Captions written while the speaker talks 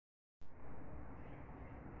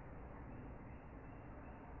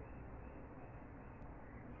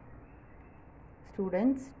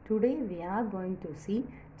Students, today we are going to see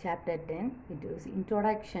chapter 10. It is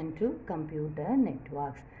Introduction to Computer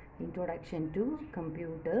Networks. Introduction to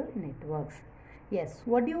Computer Networks. Yes,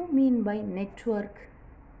 what do you mean by network?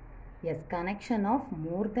 Yes, connection of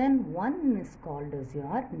more than one is called as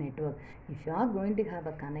your network. If you are going to have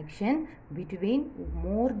a connection between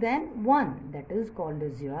more than one, that is called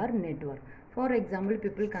as your network. For example,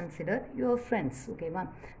 people consider your friends. Okay,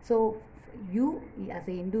 so you as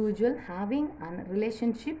an individual having a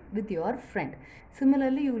relationship with your friend.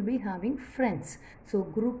 Similarly, you will be having friends. So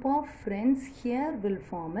group of friends here will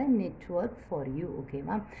form a network for you. Okay,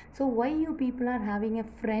 so why you people are having a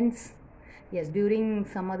friends? Yes, during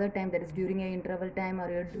some other time, that is during a interval time,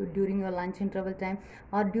 or during your lunch interval time,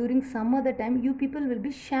 or during some other time, you people will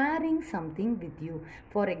be sharing something with you.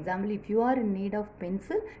 For example, if you are in need of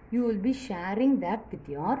pencil, you will be sharing that with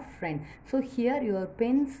your friend. So here your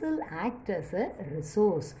pencil acts as a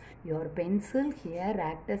resource. Your pencil here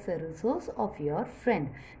acts as a resource of your friend.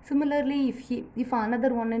 Similarly, if another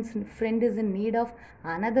friend is in need of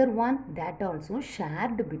another one, that also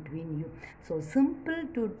shared between you. So simple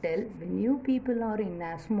to tell, when you people are in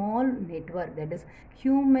a small network, that is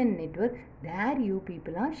human network, there you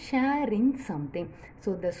people are sharing something.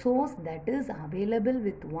 So the source that is available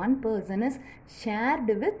with one person is shared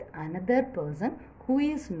with another person who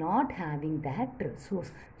is not having that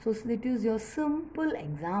resource. So it is your simple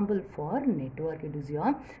example for network. It is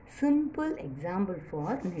your simple example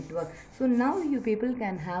for network. So now you people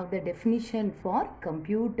can have the definition for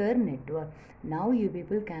computer network. Now you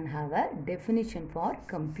people can have a definition for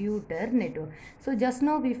computer network. So just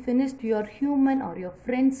now we finished your human or your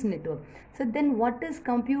friends network. So then what is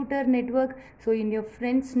computer network? So in your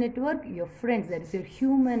friends network, your friends, that is your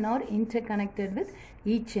human, are interconnected with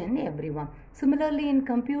each and everyone. Similarly, in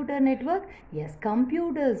computer network, yes,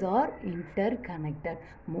 computers are interconnected.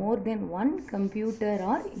 More than one computer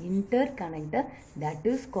are interconnected. That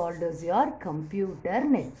is called as your computer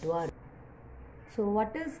network. So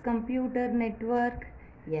what is computer network?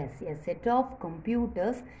 Yes, a set of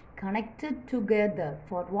computers connected together.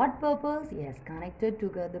 For what purpose? Yes, connected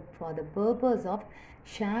together for the purpose of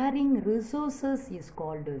sharing resources is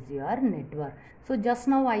called as your network. So just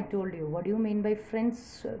now I told you, what do you mean by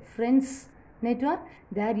friends network?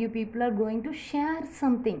 There you people are going to share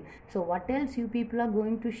something. So what else you people are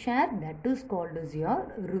going to share? That is called as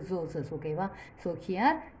your resources. Okay, so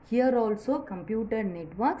here also computer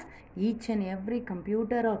networks, each and every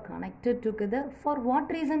computer are connected together. For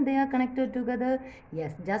what reason they are connected together?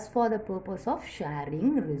 Yes, just for the purpose of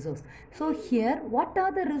sharing resource. So here, what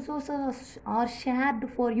are the resources are shared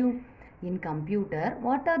for you? In computer,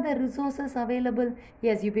 what are the resources available?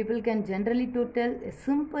 Yes, you people can generally to tell. A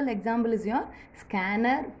simple example is your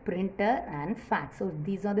scanner, printer and fax. So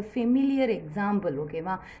these are the familiar example. Okay,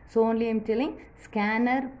 so only I am telling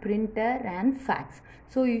scanner, printer and fax.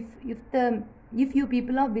 So if you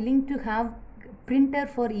people are willing to have printer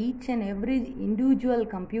for each and every individual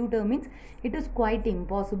computer, means it is quite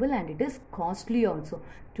impossible and it is costly also.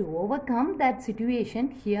 To overcome that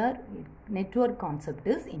situation, here network concept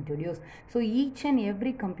is introduced. So each and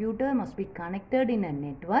every computer must be connected in a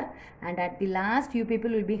network, and at the last you people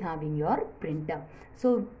will be having your printer.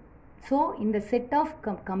 So in the set of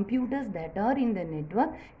computers that are in the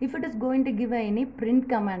network, if it is going to give any print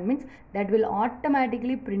command, means that will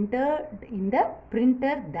automatically printer in the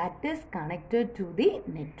printer that is connected to the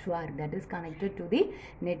network. That is connected to the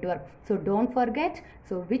network. So don't forget,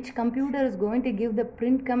 so which computer is going to give the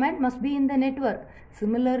print command must be in the network.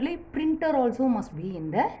 Similarly, printer also must be in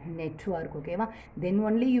the network. Okay, then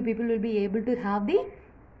only you people will be able to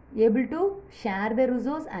share the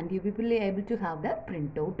resource, and you people are able to have the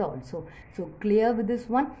printout also. So clear with this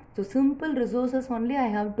one? So simple resources only I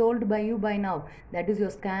have told by you by now. That is your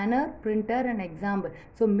scanner, printer and example.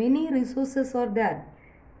 So many resources are there.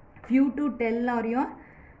 Few to tell are your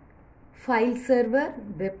file server,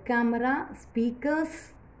 web camera,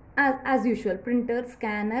 speakers, as usual, printer,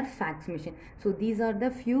 scanner, fax machine. So these are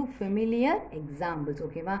the few familiar examples.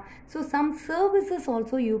 Okay, so some services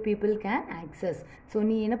also you people can access. So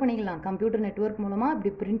நீ என்ன பண்ணிக்கலாம், computer network மூலமாக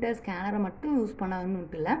இப்படி printer ஸ்கேனரை மட்டும் use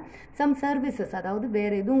பண்ணணுன்ட்டு இல்லை, some services, அதாவது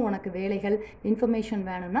வேறு எதுவும் உனக்கு வேலைகள் இன்ஃபர்மேஷன்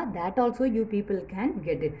வேணும்னா that also you people can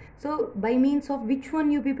get it. So by means of which one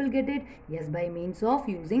you people get it? Yes, by means of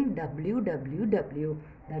using www.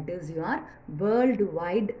 That is your World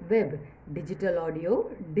Wide Web, digital audio,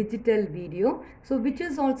 digital video, so which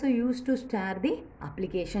is also used to share the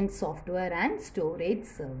application, software and storage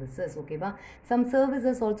services. Okay, some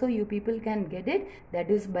services also you people can get it, that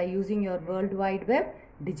is by using your World Wide Web,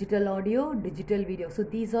 digital audio, digital video. So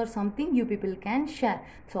these are something you people can share.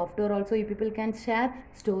 Software also you people can share.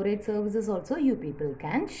 Storage services also you people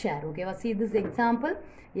can share. Okay, well, see this example.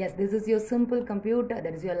 Yes, this is your simple computer,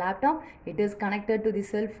 that is your laptop. It is connected to the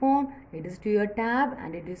cell phone, it is to your tab,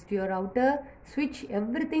 and it is to your router, switch,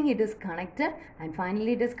 everything it is connected, and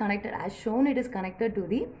finally it is connected as shown, it is connected to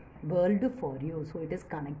the world for you. So it is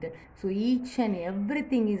connected. So each and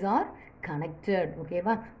everything is are connected. Okay,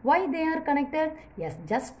 why they are connected? Yes,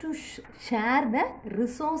 just to share the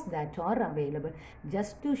resource that are available.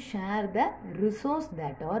 Just to share the resource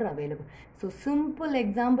that are available. So simple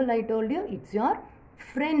example I told you, it's your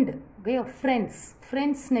friend, okay, your friends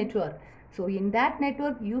network. So in that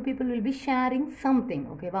network you people will be sharing something.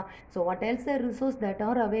 Okay, so what else the resource that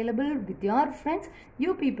are available with your friends,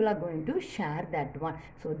 you people are going to share that one.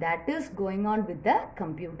 So that is going on with the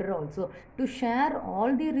computer also. To share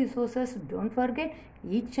all the resources, don't forget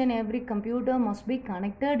each and every computer must be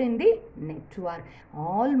connected in the network.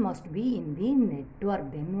 All must be in the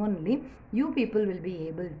network. Then only you people will be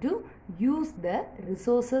able to use the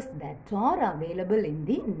resources that are available in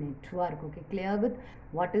the network. Okay, clear with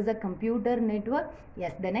what is a computer network?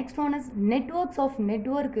 Yes, the next one is networks of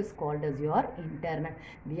network is called as your internet.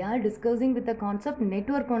 We are discussing with the concept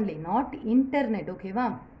network only, not internet. Okay,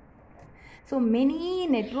 so many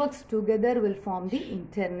networks together will form the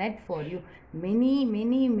internet for you. Many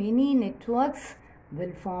networks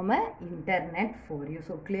will form a internet for you.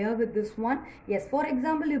 So clear with this one? Yes, for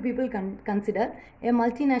example, you people can consider a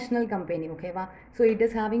multinational company. Okay, so it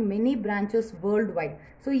is having many branches worldwide.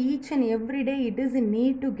 So each and every day it is in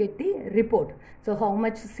need to get the report. So how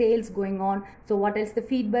much sales going on, so what else the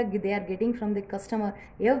feedback they are getting from the customer,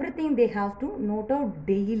 everything they have to note out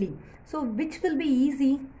daily. So which will be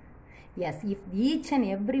easy? Yes, if each and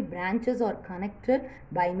every branches are connected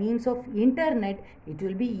by means of internet, it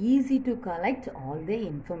will be easy to collect all the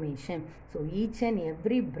information. So each and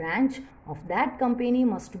every branch of that company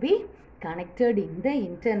must be connected in the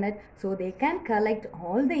internet, so they can collect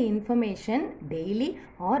all the information daily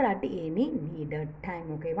or at any needed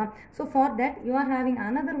time. Okay, so for that you are having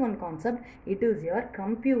another one concept. It is your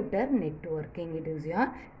computer networking. It is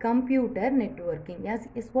your computer networking. Yes,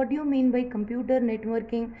 what do you mean by computer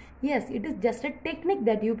networking? Yes, it is just a technique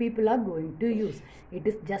that you people are going to use. It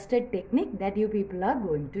is just a technique that you people are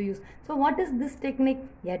going to use. So what is this technique?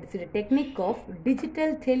 Yeah, it is a technique of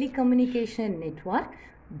digital telecommunication network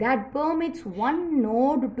that permits one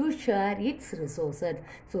node to share its resources.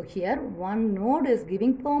 So here one node is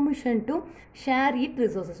giving permission to share its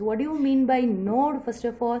resources. What do you mean by node? First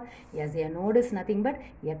of all, yes, a node is nothing but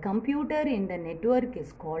a computer in the network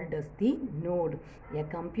is called as the node. A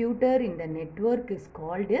computer in the network is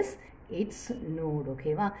called as its node.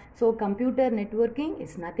 Okay, so computer networking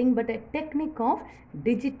is nothing but a technique of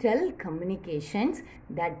digital communications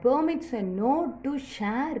that permits a node to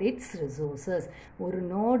share its resources. ஒரு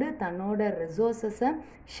node தன்னோட ரிசோர்ஸஸை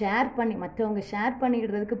share பண்ணி மற்றவங்க share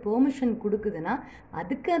பண்ணிக்கிறதுக்கு permission கொடுக்குதுன்னா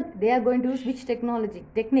அதுக்கு they are going to use which technology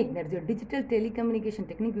technique, that is your digital telecommunication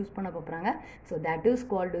technique use பண்ண போகிறாங்க. So that is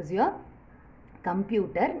called as your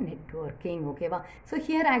computer networking. Okay, so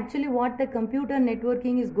here actually what the computer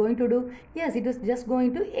networking is going to do, yes, it is just going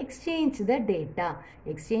to exchange the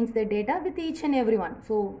data with each and everyone.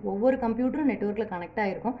 So ஒவ்வொரு கம்ப்யூட்டரும் நெட்வொர்க்கில் connect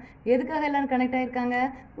ஆகிருக்கும். எதுக்காக எல்லாரும் connect ஆகிருக்காங்க?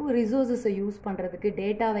 ரிசோர்ஸஸை use பண்ணுறதுக்கு,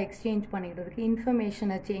 டேட்டாவை exchange பண்ணிடுறதுக்கு,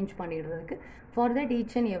 இன்ஃபர்மேஷனை change பண்ணிடுறதுக்கு. For that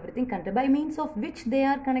each and everything connected, by means of which they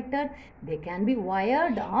are connected. They can be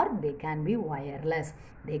wired or they can be wireless.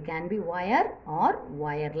 They can be wired or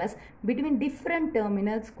wireless between different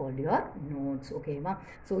terminals called your nodes. Okay,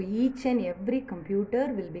 so each and every computer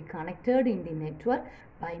will be connected in the network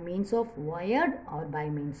by means of wired or by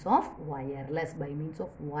means of wireless. By means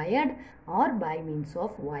of wired or by means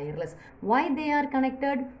of wireless. Why they are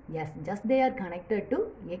connected? Yes, just they are connected to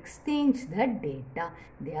exchange the data.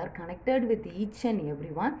 They are connected with each and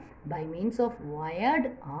everyone by means of wired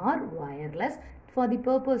or wireless for the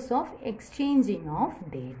purpose of exchanging of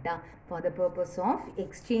data. For the purpose of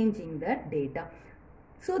exchanging the data.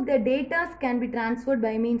 So the data can be transferred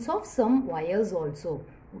by means of some wires also.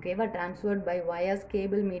 Okay, but transferred by wires,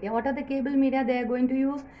 cable media. What are the cable media they are going to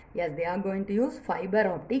use? Yes, they are going to use fiber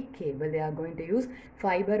optic cable. They are going to use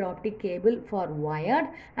fiber optic cable for wired,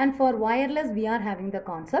 and for wireless we are having the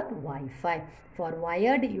concept Wi-Fi. For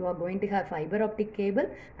wired you are going to have fiber optic cable,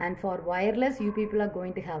 and for wireless you people are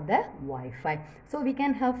going to have the Wi-Fi. So we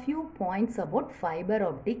can have few points about fiber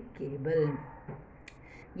optic cable.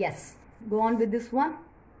 Yes, go on with this one.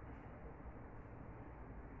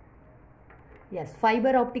 Yes,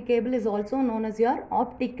 fiber optic cable is also known as your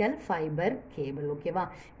optical fiber cable. Okay, wow.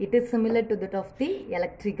 It is similar to that of the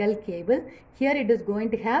electrical cable. Here it is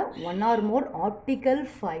going to have one or more optical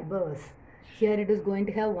fibers. Here it is going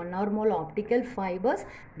to have one or more optical fibers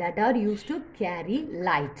that are used to carry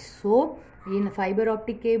light. So, in fiber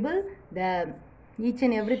optic cable, the each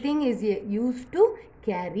and everything is used to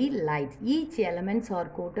carry light. Each elements are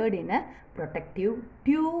coated in a protective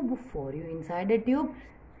tube for you. Inside a tube,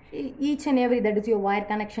 each and every, that is your wire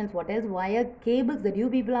connections, what else, wire cables that you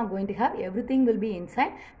people are going to have, everything will be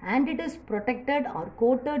inside, and it is protected or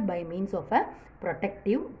coated by means of a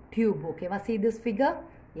protective tube. Okay, see this figure?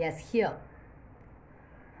 Yes, here.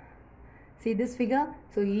 See this figure?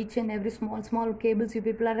 So each and every small cables you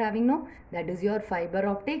people are having, no, that is your fiber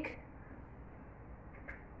optic.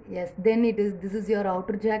 Yes, then this is your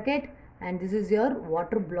outer jacket, and this is your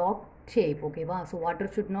water block shape. Okay, wow. So water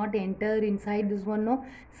should not enter inside this one, no,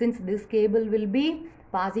 since this cable will be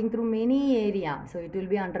passing through many area, so it will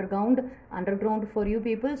be underground for you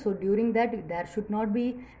people. So during that, there should not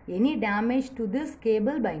be any damage to this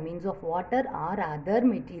cable by means of water or other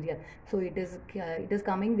material. So it is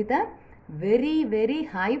coming with a very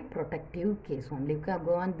high protective case only. You can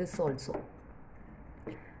go on this also.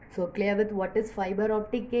 So clear with what is fiber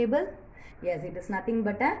optic cable? Yes, it is nothing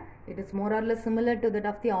but it is more or less similar to that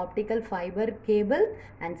of the optical fiber cable,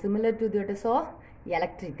 and similar to that of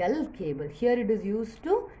electrical cable. Here it is used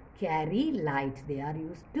to carry light. They are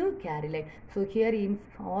used to carry light. So here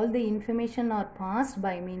all the information are passed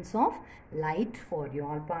by means of light for you.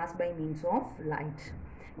 All passed by means of light.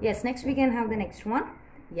 Yes, next we can have the next one.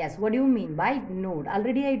 Yes, what do you mean by node?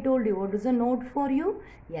 Already I told you what is a node for you.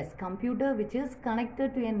 Yes, computer which is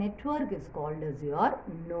connected to a network is called as your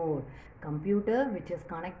node. Computer which is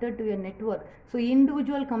connected to a network. So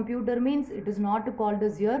individual computer means it is not called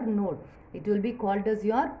as your node. It will be called as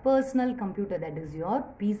your personal computer, that is your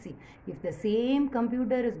PC. If the same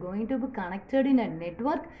computer is going to be connected in a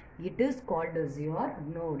network, it is called as your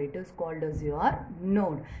node. It is called as your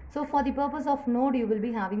node. So for the purpose of node, you will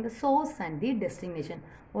be having the source and the destination.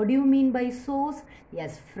 What do you mean by source?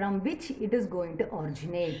 Yes, from which it is going to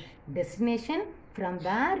originate. Destination, from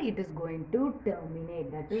where it is going to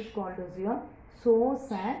terminate. That is called as your source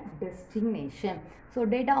and destination. So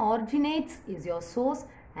data originates is your source,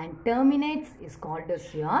 and terminates is called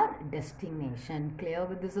as your destination. Clear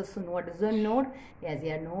with this? What is a node? Yes,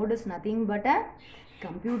 your node is nothing but a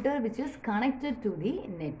computer which is connected to the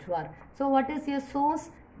network. So what is your source?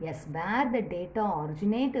 Yes, where the data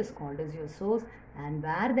originates is called as your source, and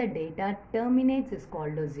where the data terminates is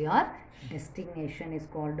called as your destination. Is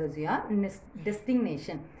called as your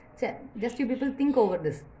destination. So just you people think over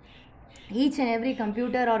this. Each and every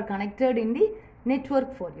computer are connected in the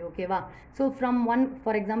network for you. Okay, wow. So from one,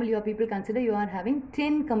 for example, your people consider you are having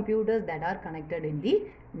 10 computers that are connected in the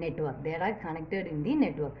network. They are connected in the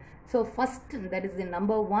network. So first, that is the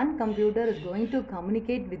number one computer is going to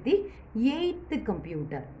communicate with the 8th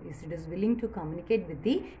computer. It is willing to communicate with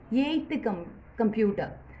the 8th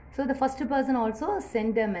computer. So the first person also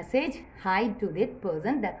send a message hi to that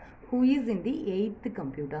person who is in the 8th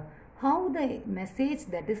computer. How the message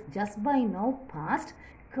that is just by now passed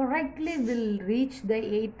correctly will reach the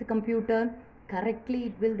 8th computer? Correctly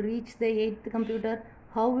it will reach the 8th computer.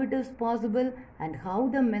 How it is possible, and how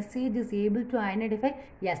the message is able to identify,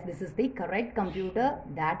 yes, this is the correct computer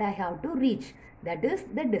that I have to reach. That is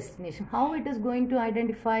the destination. How it is going to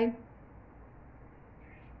identify?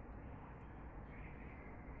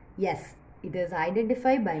 Yes, it is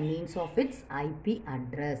identified by means of its IP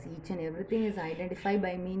address. Each and everything is identified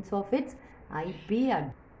by means of its IP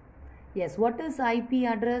address. Yes, what is IP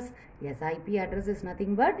address? Yes, IP address is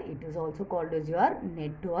nothing but it is also called as your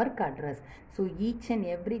network address. So each and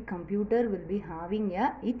every computer will be having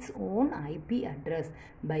its own IP address.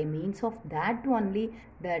 By means of that only,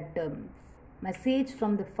 that message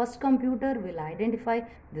from the first computer will identify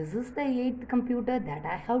this is the 8th computer that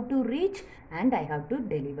I have to reach, and I have to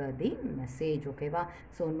deliver the message. Okay, wow.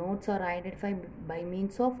 So nodes are identified by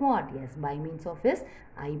means of what? Yes, by means of his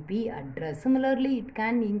IP address. Similarly, it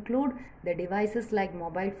can include the devices like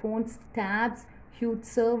mobile phones, tabs, huge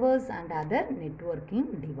servers, and other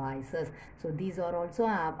networking devices. So these are also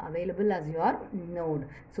available as your node.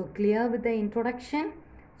 So clear with the introduction?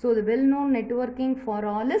 So the well-known networking for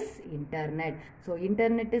all is internet. So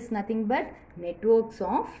internet is nothing but network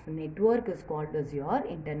is called as your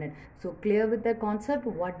internet. So clear with the concept.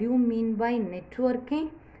 What do you mean by networking?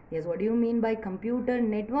 Yes, what do you mean by computer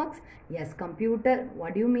networks? Yes, computer.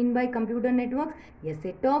 What do you mean by computer networks? A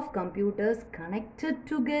set of computers connected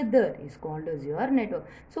together is called as your network.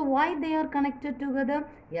 So why they are connected together?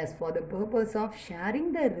 Yes, for the purpose of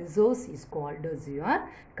sharing the resource is called as your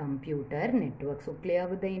computer network. So clear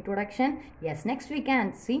with the introduction? Yes, next we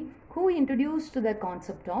can see who introduced the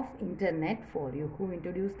concept of internet for you. Who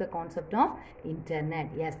introduced the concept of internet?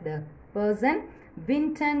 Yes, the person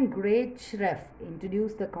Vinton Greatschreff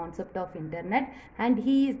introduced the concept of internet, and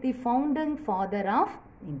he is the founding father of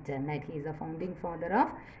internet. He is the founding father of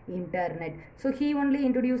internet. So he only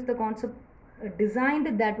introduced the concept,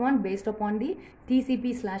 designed that one based upon the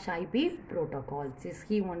TCP/IP protocols. Yes,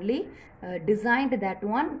 he only designed that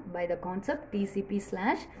one by the concept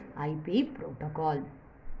TCP/IP protocol.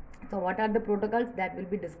 So what are the protocols that we'll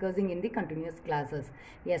be discussing in the continuous classes?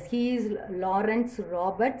 Yes, he is Lawrence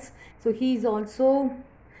Roberts. So he is also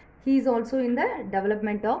in the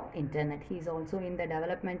development of internet. He is also in the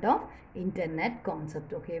development of internet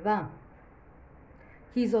concept. Okay, wow.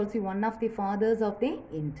 He is also one of the fathers of the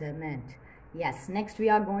internet. Yes, next we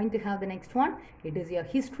are going to have the next one. It is your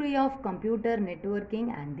history of computer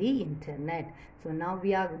networking and the internet. So now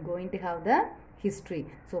we are going to have the history.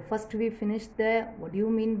 So first we finished the what do you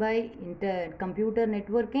mean by computer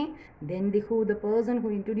networking, then the person who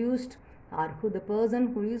introduced, or the person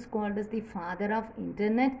who is called as the father of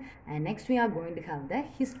internet, and next we are going to have the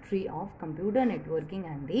history of computer networking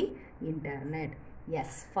and the internet.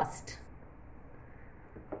 Yes, first.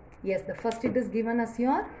 Yes, the first it is given as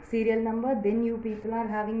your serial number, then you people are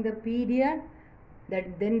having the period,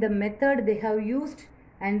 then the method they have used,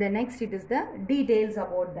 and the next it is the details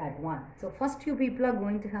about that one. So first you people are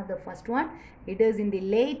going to have the first one. It is in the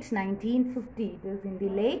late 1950. It is in the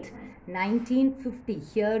late 1950.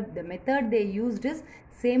 Here the method they used is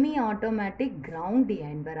semi-automatic ground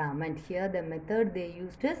environment. Here the method they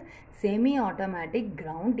used is semi-automatic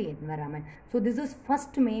ground environment. So this is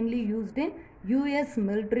first mainly used in US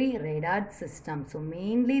military radar system. So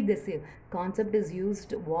mainly this concept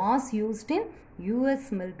was used in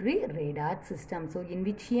US military radar system. So in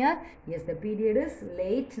which year? Yes, the period is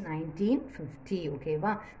late 1950. Okay,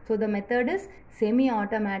 wow. So the method is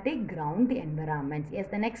semi-automatic ground environment. Yes,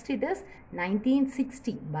 the next it is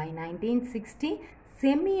 1960. By 1960,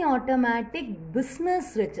 semi-automatic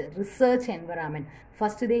business research environment.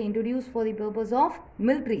 First they introduced for the purpose of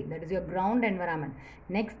military, that is your ground environment.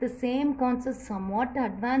 Next the same concept somewhat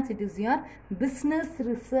advanced, it is your business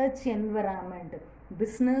research environment.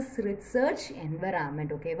 Business research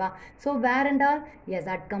environment. Okay, wow. So where and all? Yes,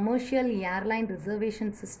 at commercial airline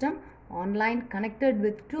reservation system online connected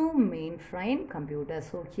with two mainframe computers.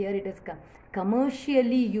 So here it is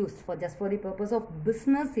commercially used for just for the purpose of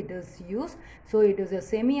business it is used. So it is a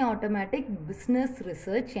semi-automatic business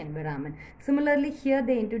research environment. Similarly here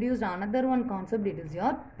they introduced another one concept, it is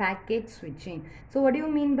your packet switching. So what do you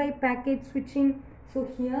mean by packet switching? So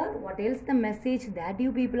here what else the message that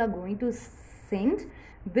you people are going to send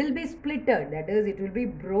will be splitted, that is it will be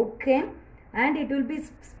broken and it will be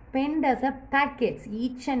spent as a packets.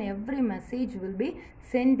 Each and every message will be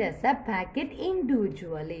sent as a packet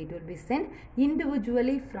individually. It will be sent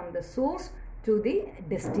individually from the source to the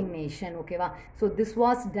destination. Okay, wow. So this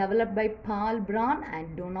was developed by Paul Brown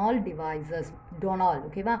and Donald devices. Donald,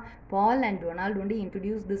 okay, wow. Paul and Donald only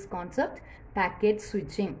introduced this concept, packet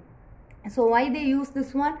switching. So why they use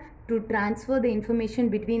this one? To transfer the information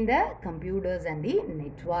between the computers and the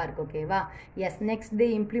network. Okay, wow. Yes, next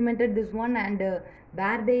they implemented this one, and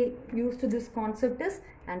where they used this concept is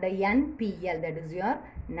under NPL, that is your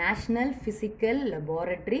National Physical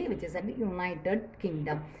Laboratory, which is at the United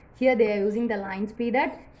Kingdom. Here they are using the line speed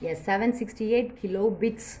at 768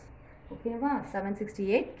 kilobits. Okay, wow,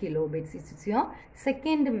 768 kilobits. This is your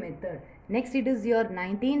second method. Next it is your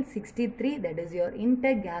 1963, that is your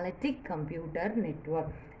intergalactic computer network.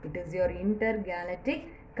 It is your intergalactic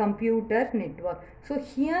computer network. So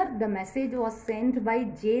here the message was sent by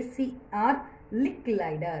JCR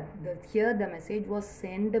Licklider. Here the message was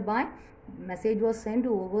sent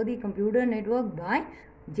over the computer network by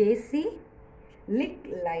JC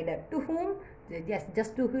Licklider. To whom? Yes,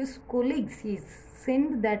 just to his colleagues he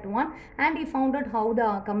sent that one, and he found out how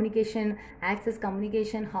the communication, access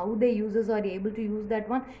communication, how the users are able to use that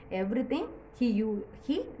one, everything he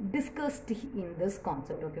discussed in this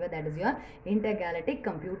concept. Okay, that is your intergalactic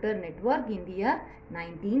computer network in the year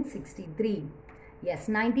 1963. Yes,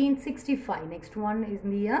 1965. Next one is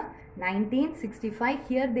in the year 1965.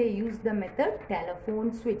 Here they use the method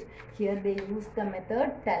telephone switch. Here they use the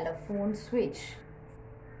method telephone switch.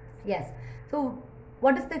 Yes. So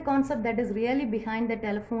what is the concept that is really behind the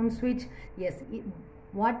telephone switch? Yes,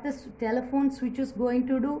 what the telephone switch is going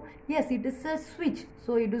to do? Yes, it is a switch.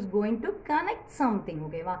 So it is going to connect something.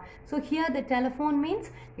 Okay, so here the telephone means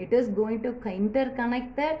it is going to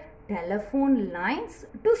interconnect the telephone lines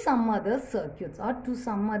to some other circuits or to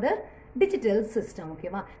some other digital system. Okay,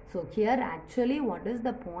 so here actually what is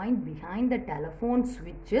the point behind the telephone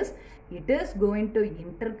switch is it is going to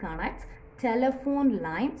interconnect telephone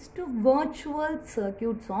lines to virtual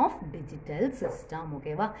circuits of digital system.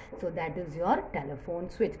 Okay, so that is your telephone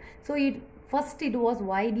switch. So it was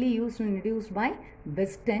widely used and introduced by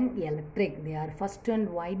Western Electric. They are first and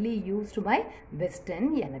widely used by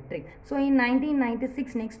Western Electric. So in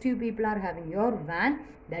 1996, next two people are having your WAN,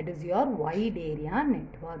 that is your wide area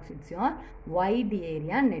networks. It's your wide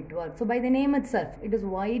area network. So by the name itself, it is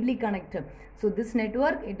widely connected. So this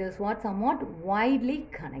network, it is somewhat widely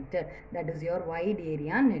connected. That is your wide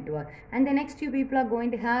area network. And the next two people are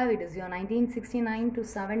going to have, it is your 1969 to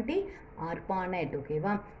 70 ARPANET. Okay,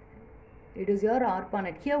 it is your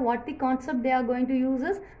ARPANET. Here what the concept they are going to use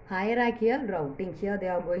is hierarchical routing. Here they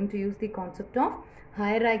are going to use the concept of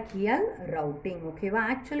hierarchical routing. Okay,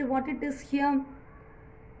 actually what it is here,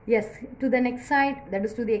 yes, to the next side, that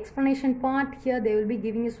is to the explanation part. Here they will be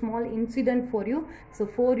giving a small incident for you. So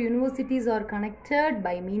 4 universities are connected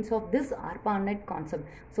by means of this ARPANET concept.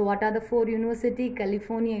 So what are the 4 universities?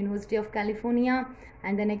 California, University of California,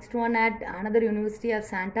 and the next one at another University of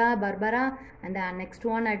Santa Barbara, and the next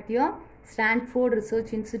one at your Stanford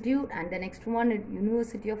Research Institute, and the next one at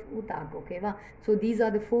University of Utah. Okay, so these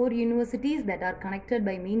are the 4 universities that are connected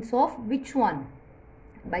by means of which one?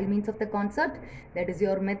 By means of the concept, that is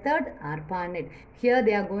your method ARPANET. Here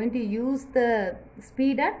they are going to use the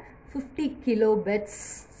speed at 50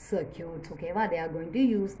 kilobits circuits. Okay, they are going to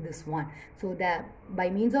use this one. So that by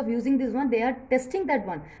means of using this one, they are testing that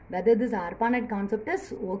one whether this ARPANET concept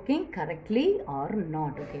is working correctly or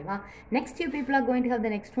not. Okay, next you people are going to have the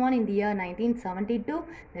next one in the year 1972,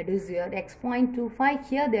 that is your X.25.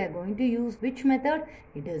 Here they are going to use which method?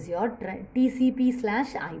 It is your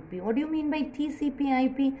TCP/IP. What do you mean by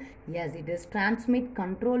TCP/IP? Yes, it is Transmit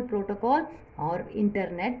Control Protocol or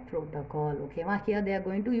Internet Protocol. Okay, here they are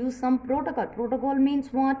going to use some protocol. Protocol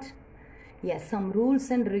means what? Yes, some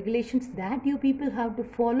rules and regulations that you people have to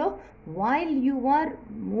follow while you are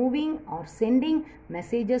moving or sending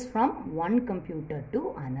messages from one computer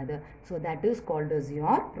to another. So that is called as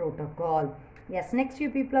your protocol. Yes, next you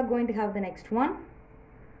people are going to have the next one.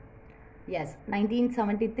 Yes,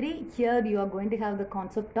 1973. Here you are going to have the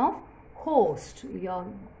concept of host. You are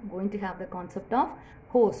going to have the concept of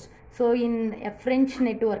host. So in a French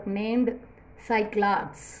network named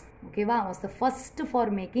Cyclades, okay, was the first for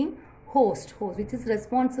making host, which is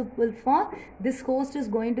responsible for, this host is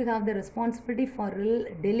going to have the responsibility for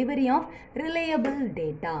delivery of reliable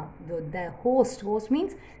data. The host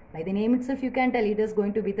means, by the name itself you can tell it is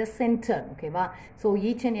going to be the center. Okay, so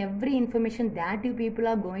each and every information that you people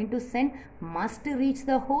are going to send must reach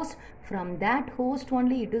the host. From that host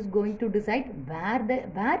only it is going to decide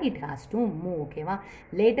where it has to move. Okay,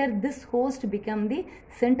 later this host become the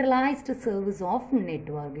centralized service of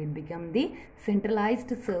network. It become the centralized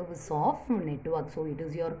service of network. So it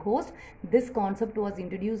is your host. This concept was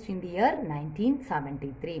introduced in the year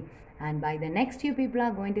 1973. And by the next you people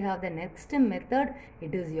are going to have the next method,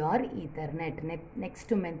 it is your Ethernet. Next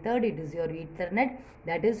method, it is your Ethernet,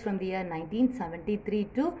 that is from the year 1973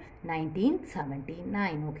 to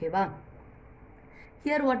 1979. Okay,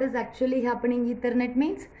 here what is actually happening? Ethernet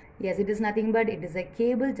means, yes, it is nothing but it is a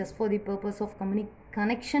cable just for the purpose of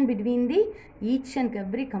connection between the each and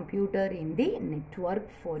every computer in the network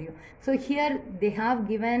for you. So here they have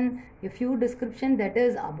given a few description that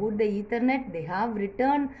is about the Ethernet. They have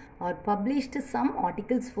written or published some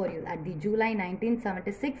articles for you. At the July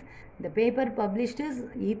 1976, the paper published is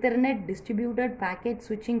Ethernet Distributed Packet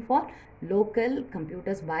Switching for Local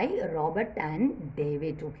Computers by Robert and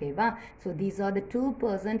David. Okay, so these are the 2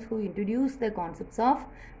 persons who introduced the concepts of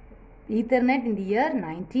Ethernet in the year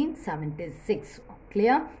 1976.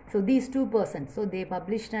 Clear? So these 2 persons, so they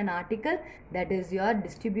published an article that is your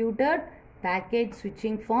Distributed Packet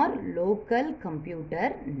Switching for Local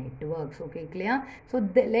Computer Networks. Okay, clear? So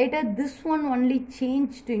later this one only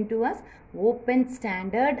changed into as open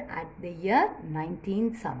standard at the year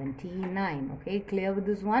 1979. Okay, clear with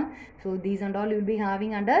this one? So these and all you will be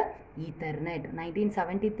having under Ethernet.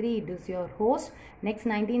 1973 it is your host. Next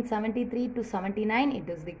 1973 to 79 it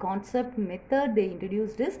is the concept method they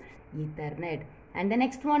introduced is Ethernet. And the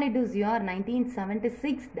next one it is your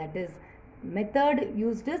 1976, that is method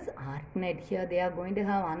used is ARPANET. Here they are going to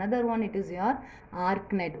have another one, it is your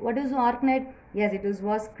ARPANET. What is ARPANET? Yes, it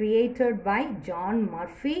was created by John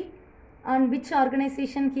Murphy And which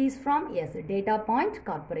organization he is from? Yes, Data Point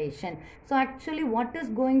Corporation. So actually what is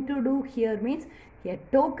going to do here means a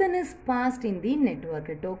token is passed in the network.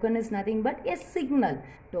 A token is nothing but a signal.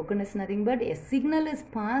 Token is nothing but a signal is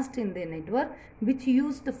passed in the network which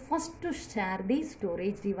used first to share the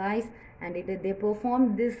storage device, and they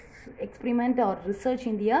performed this experiment or research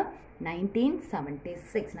in the year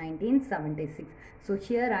 1976. So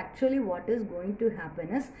here actually what is going to happen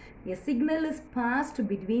is a signal is passed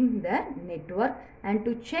between the network and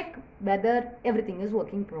to check whether everything is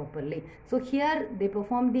working properly. So here they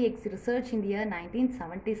performed the research in the year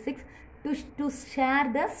 1976 to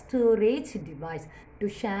share the storage device. To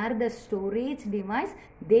share the storage device,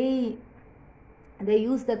 they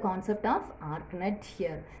use the concept of ARPANET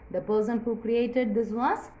here. The person who created this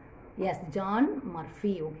was, yes, John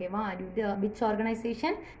Murphy. Okay, which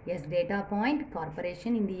organization? Yes, Data Point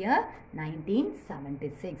Corporation in the year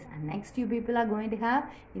 1976. And next you people are going to have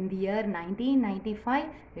in the year 1995,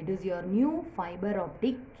 it is your new fiber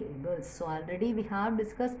optic cables. So already we have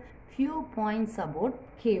discussed few points about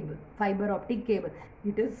cable, fiber optic cable.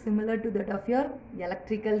 It is similar to that of your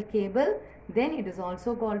electrical cable. Then it is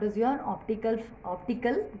also called as your optical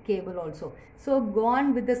cable also. So go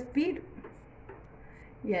on with the speed.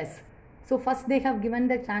 Yes. So first they have given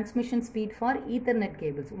the transmission speed for Ethernet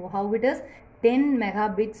cables. How it is? 10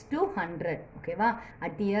 megabits to 100. Okay,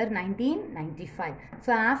 at the year 1995.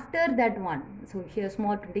 So after that one, so here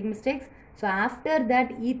small printing mistakes. So after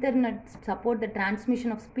that Ethernet support the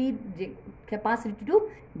transmission of speed capacity to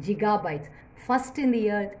gigabytes. First in the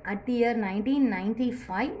year, at the year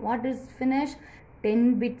 1995, what is finished?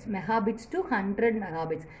 10 megabits to 100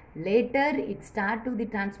 megabits. Later it start to the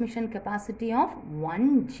transmission capacity of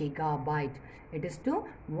 1 gigabyte. It is to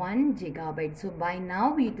 1 gigabyte. So by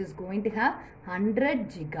now it is going to have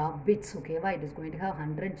 100 gigabits. Okay, why it is going to have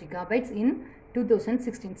 100 gigabytes in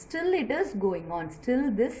 2016. Still it is going on.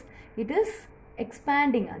 Still this, it is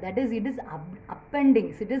expanding, that is it is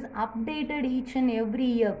appending, it is updated each and every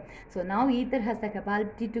year. So now Ether has the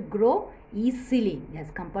capacity to grow easily as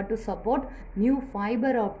compared to support new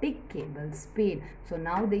fiber optic cable speed. So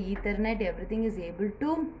now the Ethernet, everything is able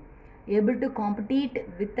to compete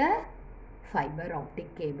with the fiber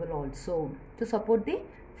optic cable also to support the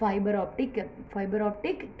fiber optic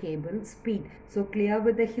cable speed. So clear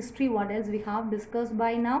with the history. What else we have discussed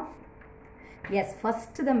by now? Yes,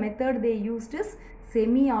 first the method they used is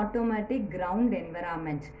semi-automatic ground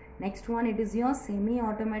environment. Next one, it is your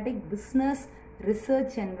semi-automatic business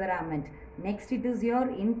research environment. Next it is your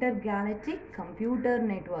intergalactic computer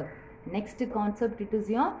network. Next concept, it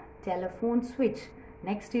is your telephone switch.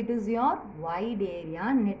 Next it is your wide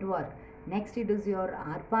area network. Next it is your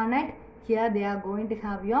ARPANET. Here they are going to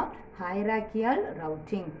have your hierarchical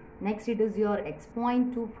routing. Next it is your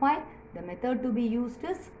X.25. The method to be used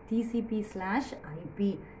is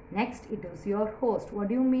TCP/IP. Next it is your host. What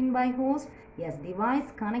do you mean by host? Yes,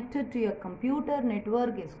 device connected to your computer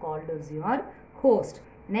network is called as your host.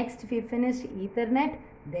 Next we finished Ethernet,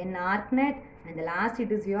 then ARPANET, and the last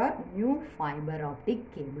it is your new fiber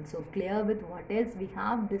optic cable. So clear with what else we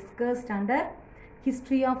have discussed under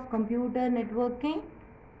history of computer networking?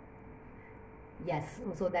 Yes,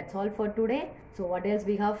 so that's all for today. So what else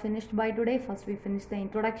we have finished by today? First we finished the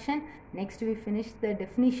introduction. Next we finished the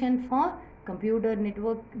definition for computer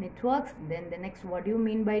networks. Then the next, what do you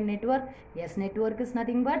mean by network? Yes, network is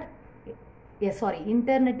nothing but,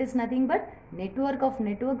 internet is nothing but network of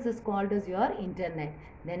networks is called as your internet.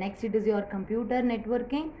 The next it is your computer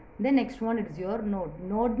networking. The next one it is your node.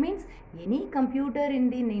 Node means any computer in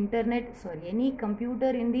the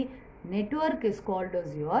network is called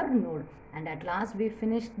as your node. And at last we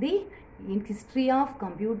finished the history of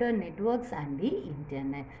computer networks and the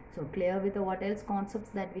internet. So clear with what else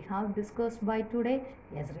concepts that we have discussed by today?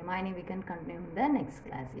 Yes, remaining we can continue in the next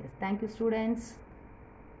class. Yes, thank you students.